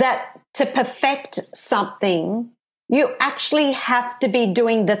that to perfect something, you actually have to be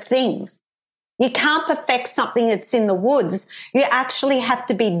doing the thing. You can't perfect something that's in the woods. You actually have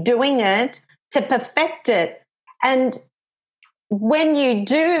to be doing it to perfect it. And when you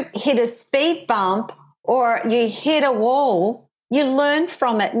do hit a speed bump or you hit a wall, you learn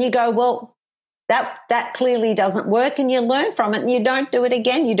from it and you go, well, that clearly doesn't work, and you learn from it and you don't do it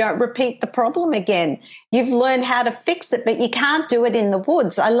again. You don't repeat the problem again. You've learned how to fix it, but you can't do it in the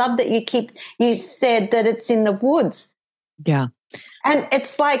woods. I love that you said that it's in the woods. Yeah. And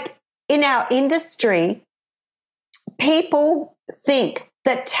it's like, in our industry, people think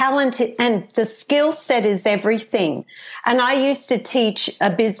that talent and the skill set is everything. And I used to teach a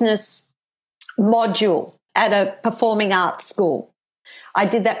business module at a performing arts school. I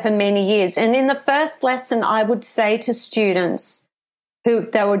did that for many years. And in the first lesson, I would say to students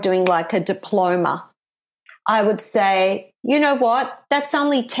who they were doing like a diploma, I would say, you know what? That's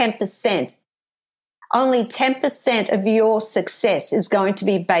only 10%. Only 10% of your success is going to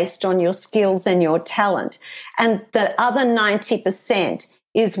be based on your skills and your talent. And the other 90%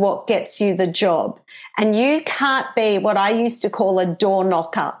 is what gets you the job. And you can't be what I used to call a door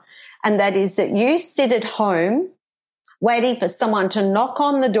knocker. And that is that you sit at home waiting for someone to knock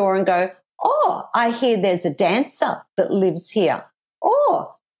on the door and go, oh, I hear there's a dancer that lives here.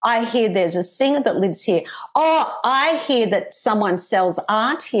 Oh, I hear there's a singer that lives here. Oh, I hear that someone sells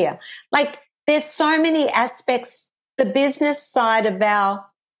art here. Like, there's so many aspects. The business side of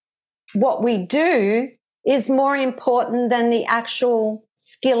what we do is more important than the actual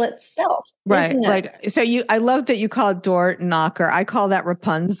skill itself. Right. Isn't it? Like, so I love that you call it door knocker. I call that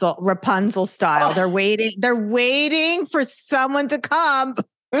Rapunzel style. Oh. They're waiting for someone to come.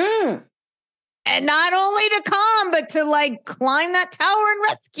 Mm. And not only to come, but to like climb that tower and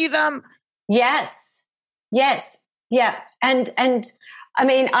rescue them. Yes. Yeah. And I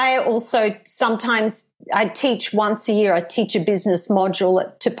mean, I also sometimes I teach once a year. I teach a business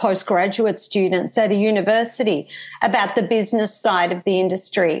module to postgraduate students at a university about the business side of the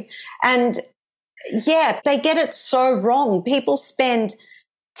industry. And yeah, they get it so wrong. People spend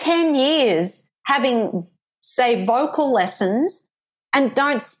 10 years having, say, vocal lessons and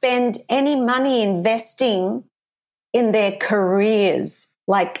don't spend any money investing in their careers,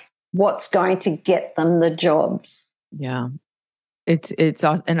 like what's going to get them the jobs. Yeah. It's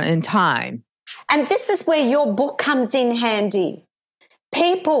in time. And this is where your book comes in handy.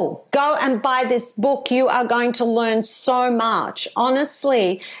 People, go and buy this book. You are going to learn so much.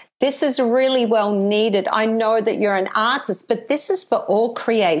 Honestly, this is really well needed. I know that you're an artist, but this is for all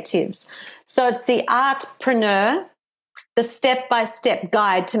creatives. So it's the Artpreneur, the step-by-step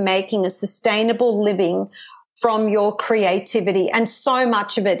guide to making a sustainable living from your creativity. And so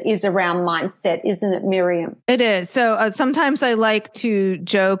much of it is around mindset, isn't it, Miriam? It is. So sometimes I like to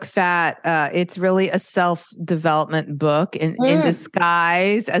joke that it's really a self-development book in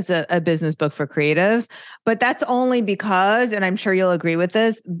disguise as a business book for creatives. But that's only because, and I'm sure you'll agree with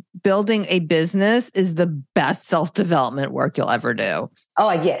this, building a business is the best self-development work you'll ever do.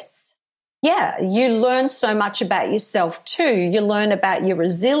 Oh, yes. Yeah, you learn so much about yourself too. You learn about your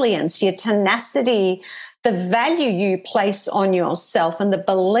resilience, your tenacity, the value you place on yourself and the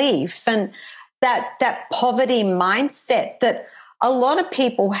belief and that poverty mindset that a lot of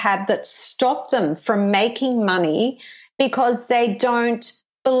people have that stop them from making money because they don't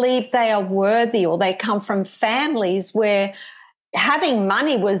believe they are worthy, or they come from families where having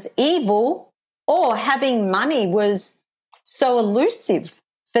money was evil or having money was so elusive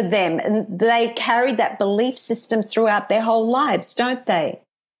for them, and they carry that belief system throughout their whole lives, don't they?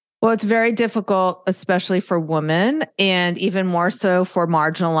 Well, it's very difficult, especially for women, and even more so for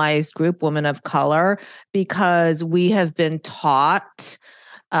marginalized group women of color, because we have been taught,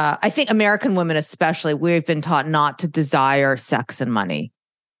 I think American women especially, we've been taught not to desire sex and money.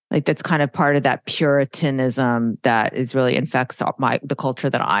 Like that's kind of part of that Puritanism that is really infects the culture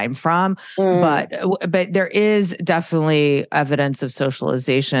that I'm from. But there is definitely evidence of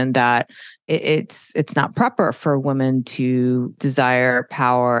socialization that it's not proper for women to desire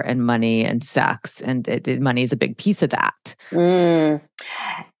power and money and sex, and money is a big piece of that.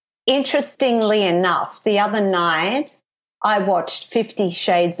 Interestingly enough, the other night I watched 50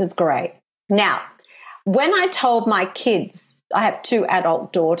 Shades of Grey. Now, when I told my kids, I have 2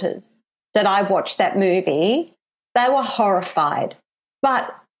 adult daughters, that I watched that movie, they were horrified.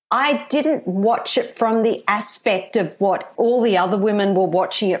 But I didn't watch it from the aspect of what all the other women were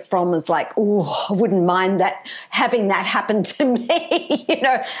watching it from, as like, oh, I wouldn't mind that, having that happen to me.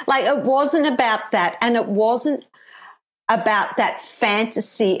 Like it wasn't about that. And it wasn't about that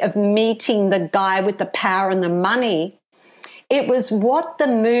fantasy of meeting the guy with the power and the money. It was what the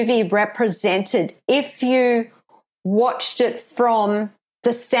movie represented. If you watched it from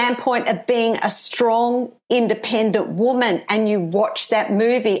the standpoint of being a strong, independent woman, and you watch that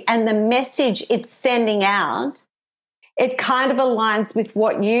movie and the message it's sending out, it kind of aligns with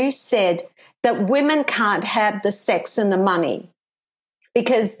what you said, that women can't have the sex and the money.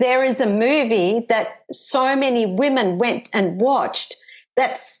 Because there is a movie that so many women went and watched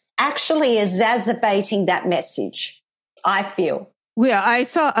that's actually exacerbating that message, I feel. Yeah, I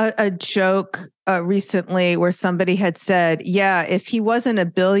saw a joke recently where somebody had said, yeah, if he wasn't a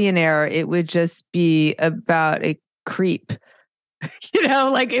billionaire, it would just be about a creep.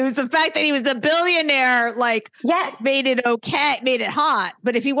 Like it was the fact that he was a billionaire, made it okay, made it hot.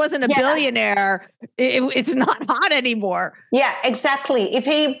 But if he wasn't a billionaire, it's not hot anymore. Yeah, exactly.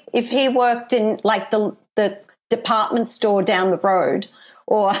 If he worked in like the department store down the road,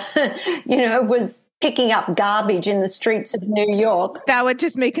 or was picking up garbage in the streets of New York, that would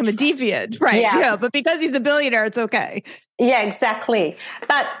just make him a deviant, right? Yeah. But because he's a billionaire, it's okay. Yeah, exactly.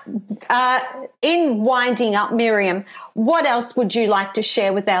 But in winding up, Miriam, what else would you like to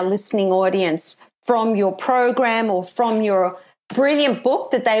share with our listening audience from your program or from your brilliant book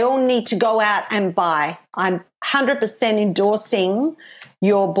that they all need to go out and buy? I'm 100% endorsing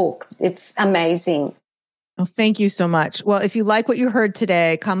your book. It's amazing. Oh, thank you so much. Well, if you like what you heard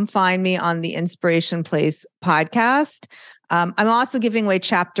today, come find me on the Inspiration Place podcast. I'm also giving away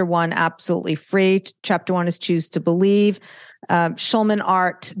chapter 1 absolutely free. Chapter 1 is Choose to Believe,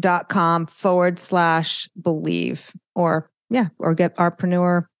 schulmanart.com/believe, or get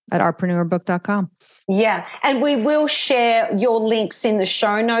Artpreneur at artpreneurbook.com. Yeah. And we will share your links in the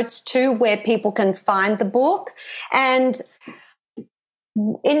show notes too, where people can find the book. And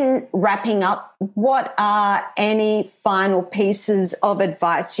in wrapping up, what are any final pieces of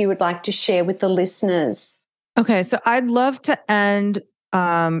advice you would like to share with the listeners? Okay, so I'd love to end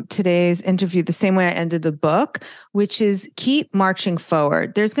today's interview the same way I ended the book, which is keep marching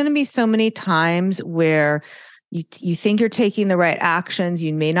forward. There's going to be so many times where you think you're taking the right actions,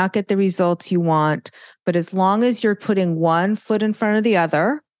 you may not get the results you want, but as long as you're putting one foot in front of the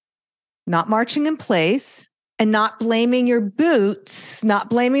other, not marching in place, and not blaming your boots, not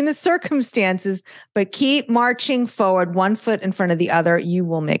blaming the circumstances, but keep marching forward, one foot in front of the other, you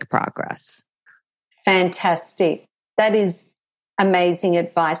will make progress. Fantastic. That is amazing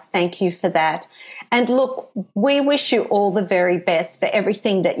advice. Thank you for that. And look, we wish you all the very best for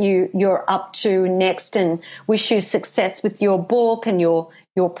everything that you're up to next, and wish you success with your book and your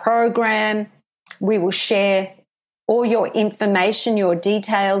program. We will share all your information, your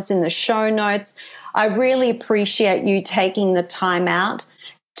details in the show notes. I really appreciate you taking the time out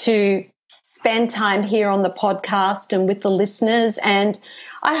to spend time here on the podcast and with the listeners. And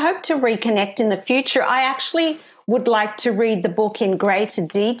I hope to reconnect in the future. I actually would like to read the book in greater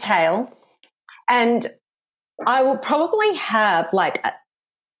detail. And I will probably have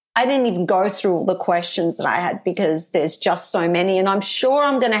I didn't even go through all the questions that I had because there's just so many. And I'm sure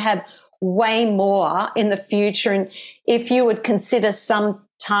I'm going to have way more in the future. And if you would consider some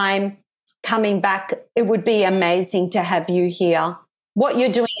time coming back, it would be amazing to have you here. What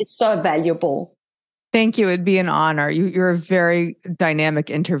you're doing is so valuable. Thank you. It'd be an honor. You're a very dynamic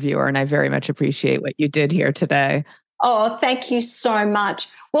interviewer, and I very much appreciate what you did here today. Oh, thank you so much.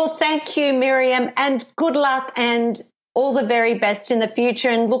 Well, thank you, Miriam, and good luck and all the very best in the future,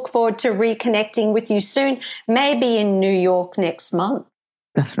 and look forward to reconnecting with you soon, maybe in New York next month.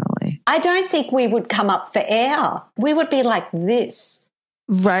 Definitely. I don't think we would come up for air. We would be like this.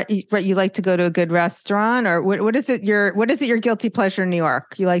 Right. You like to go to a good restaurant, or what is it your guilty pleasure in New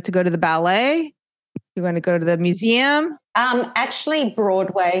York? You like to go to the ballet? You want to go to the museum? Actually,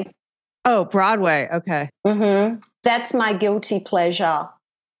 Broadway. Oh, Broadway. Okay. Mm-hmm. That's my guilty pleasure.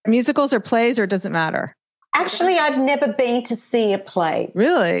 Musicals or plays, or it doesn't matter? Actually, I've never been to see a play.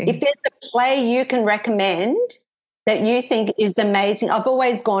 Really? If there's a play you can recommend that you think is amazing, I've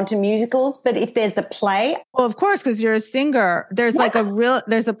always gone to musicals, but if there's a play. Well, of course, because you're a singer. There's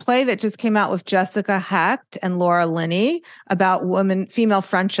there's a play that just came out with Jessica Hecht and Laura Linney about female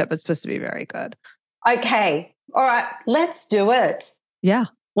friendship. It's supposed to be very good. Okay. All right. Let's do it. Yeah.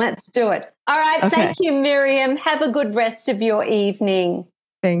 Let's do it. All right. Okay. Thank you, Miriam. Have a good rest of your evening.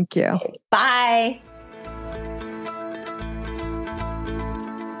 Thank you. Okay. Bye.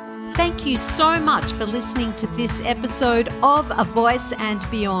 Thank you so much for listening to this episode of A Voice and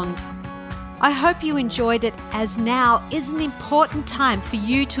Beyond. I hope you enjoyed it, as now is an important time for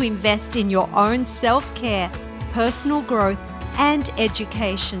you to invest in your own self-care, personal growth, and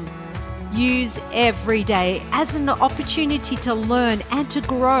education. Use every day as an opportunity to learn and to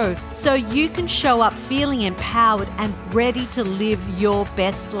grow so you can show up feeling empowered and ready to live your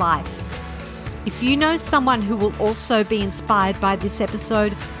best life. If you know someone who will also be inspired by this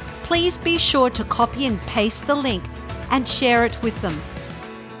episode, please be sure to copy and paste the link and share it with them.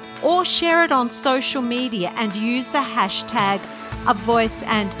 Or share it on social media and use the hashtag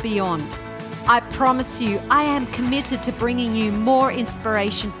 #AVoiceAndBeyond. I promise you, I am committed to bringing you more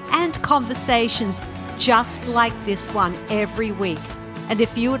inspiration and conversations just like this one every week. And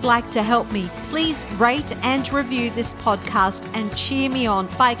if you would like to help me, please rate and review this podcast and cheer me on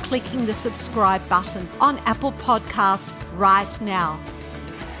by clicking the subscribe button on Apple Podcast right now.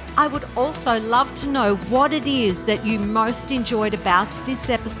 I would also love to know what it is that you most enjoyed about this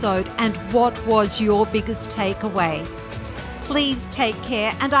episode and what was your biggest takeaway. Please take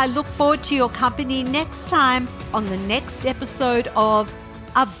care, and I look forward to your company next time on the next episode of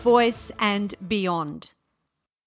A Voice and Beyond.